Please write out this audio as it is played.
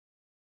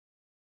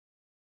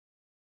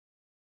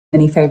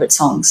many favorite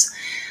songs,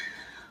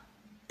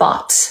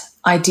 but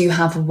I do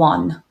have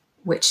one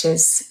which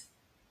is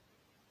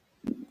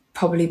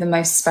probably the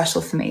most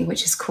special for me,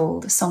 which is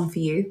called A Song for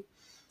You.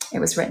 It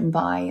was written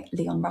by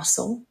Leon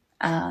Russell,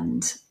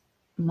 and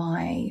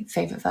my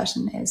favorite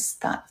version is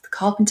that of the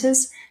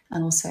Carpenters,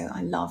 and also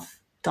I love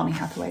Donny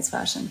Hathaway's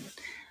version.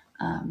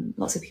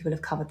 Lots of people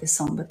have covered this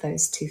song, but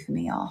those two for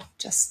me are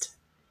just,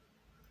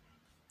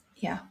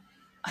 yeah,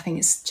 I think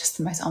it's just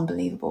the most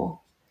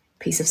unbelievable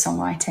piece of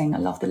songwriting. I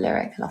love the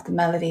lyric, I love the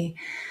melody,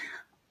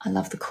 I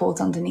love the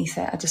chords underneath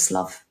it. I just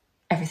love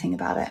everything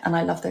about it. And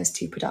I love those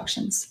two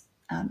productions.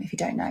 If you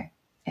don't know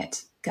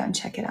it, go and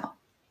check it out.